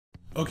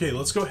Okay,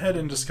 let's go ahead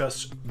and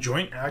discuss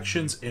joint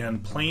actions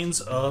and planes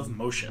of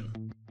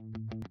motion.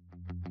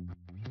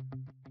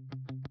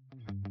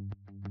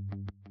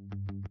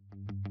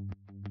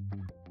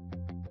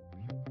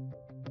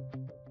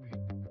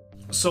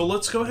 So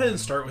let's go ahead and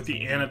start with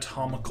the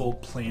anatomical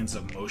planes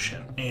of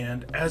motion.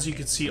 And as you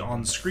can see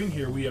on screen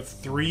here, we have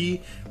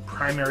three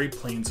primary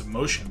planes of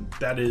motion.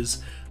 That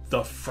is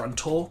the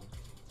frontal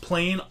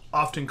plane,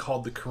 often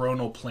called the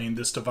coronal plane.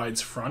 This divides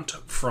front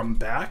from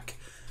back.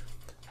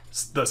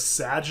 The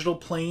sagittal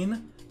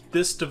plane,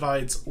 this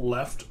divides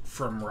left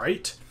from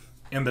right.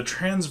 And the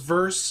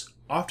transverse,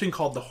 often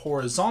called the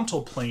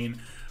horizontal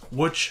plane,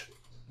 which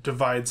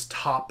divides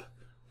top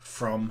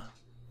from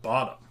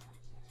bottom.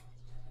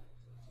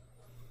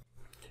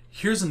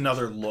 Here's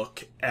another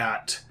look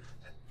at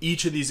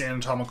each of these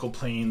anatomical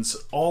planes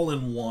all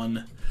in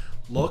one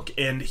look.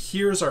 And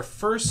here's our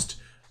first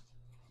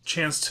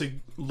chance to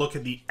look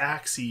at the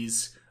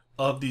axes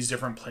of these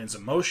different planes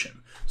of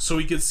motion. So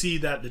we can see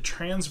that the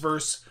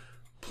transverse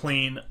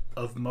plane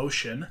of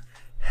motion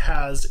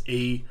has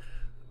a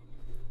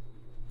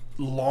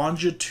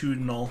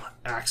longitudinal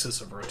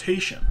axis of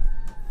rotation.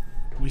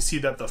 We see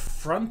that the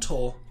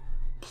frontal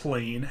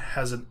plane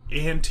has an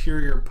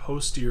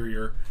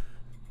anterior-posterior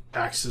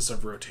axis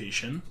of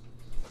rotation,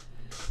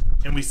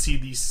 and we see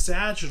the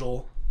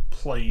sagittal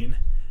plane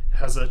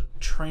has a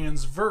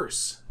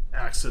transverse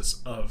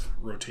axis of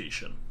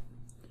rotation.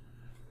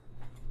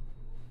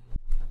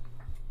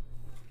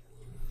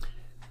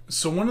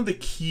 So one of the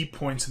key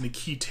points and the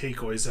key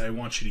takeaways that I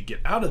want you to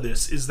get out of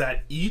this is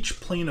that each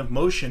plane of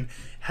motion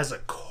has a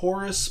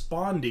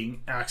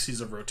corresponding axis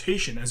of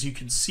rotation, as you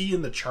can see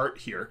in the chart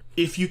here.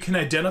 If you can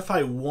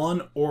identify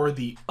one or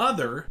the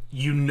other,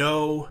 you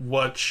know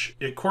which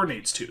it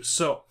coordinates to.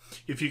 So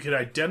if you could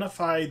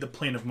identify the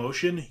plane of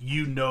motion,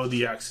 you know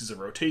the axis of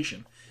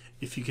rotation.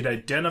 If you could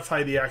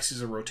identify the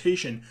axis of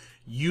rotation,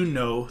 you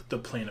know the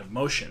plane of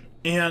motion.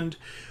 And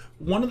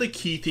one of the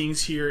key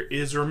things here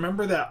is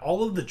remember that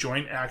all of the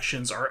joint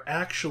actions are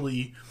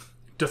actually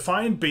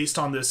defined based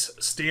on this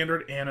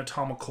standard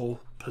anatomical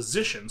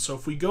position. So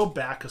if we go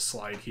back a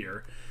slide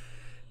here,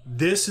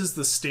 this is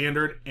the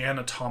standard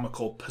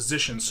anatomical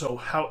position. So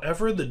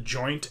however the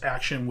joint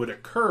action would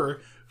occur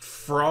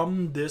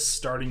from this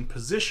starting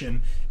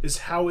position is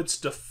how it's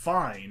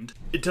defined.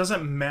 It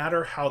doesn't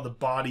matter how the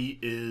body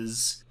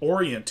is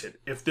oriented.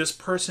 If this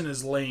person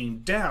is laying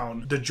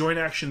down, the joint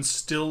action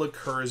still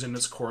occurs in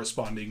its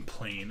corresponding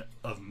plane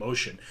of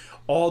motion.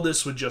 All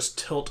this would just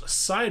tilt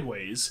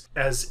sideways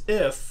as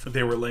if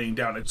they were laying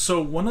down.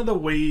 So one of the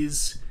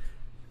ways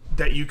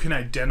that you can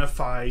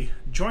identify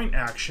joint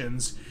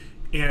actions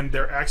and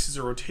their axis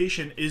of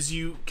rotation is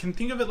you can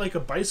think of it like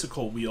a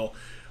bicycle wheel.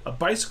 A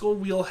bicycle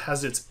wheel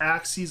has its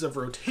axes of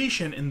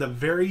rotation in the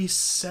very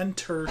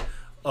center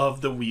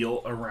of the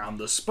wheel around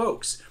the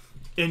spokes.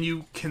 And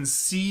you can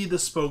see the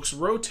spokes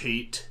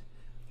rotate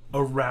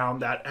around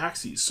that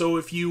axis. So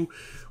if you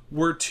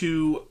were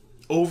to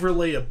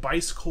overlay a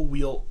bicycle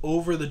wheel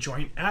over the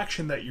joint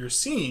action that you're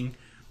seeing,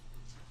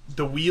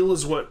 the wheel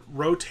is what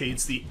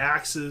rotates, the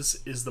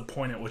axis is the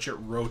point at which it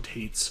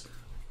rotates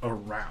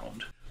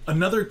around.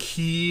 Another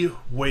key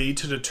way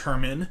to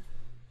determine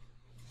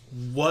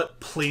what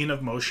plane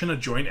of motion a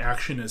joint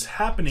action is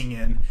happening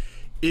in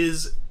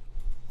is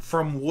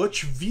from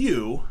which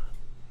view,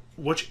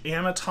 which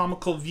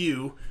anatomical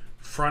view,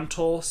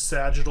 frontal,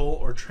 sagittal,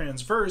 or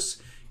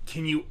transverse,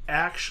 can you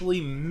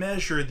actually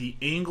measure the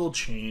angle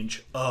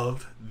change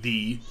of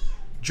the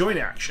joint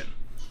action.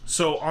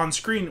 So on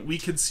screen we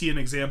could see an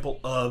example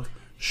of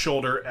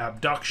shoulder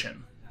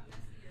abduction,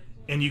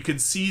 and you can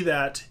see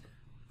that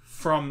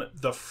from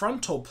the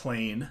frontal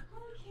plane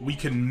we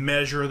can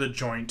measure the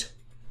joint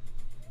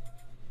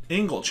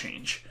angle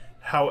change.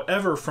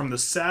 However, from the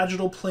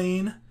sagittal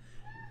plane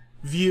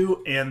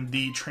view and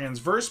the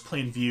transverse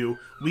plane view,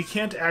 we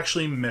can't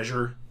actually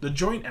measure the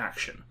joint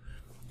action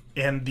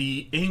and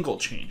the angle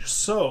change.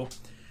 So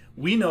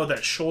we know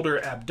that shoulder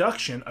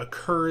abduction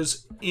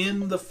occurs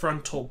in the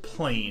frontal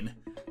plane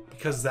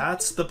because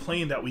that's the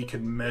plane that we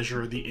can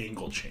measure the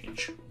angle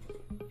change.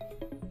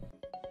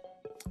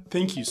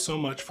 Thank you so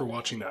much for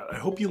watching that. I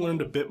hope you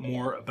learned a bit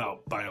more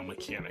about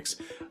biomechanics.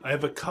 I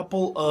have a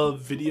couple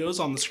of videos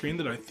on the screen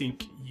that I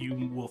think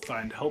you will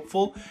find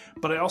helpful,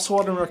 but I also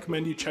want to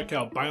recommend you check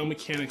out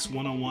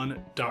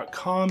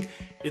biomechanics101.com.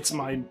 It's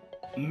my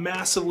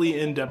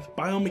massively in-depth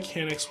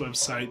biomechanics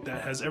website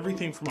that has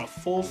everything from a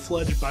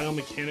full-fledged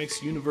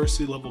biomechanics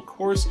university level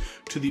course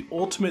to the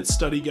ultimate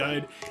study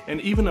guide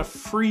and even a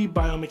free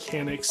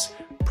biomechanics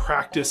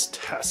practice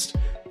test.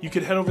 You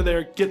could head over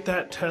there, get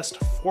that test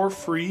for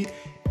free,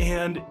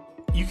 and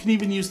you can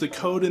even use the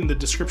code in the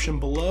description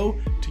below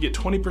to get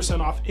 20%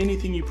 off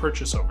anything you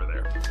purchase over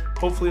there.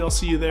 Hopefully I'll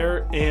see you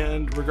there,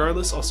 and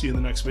regardless, I'll see you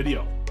in the next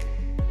video.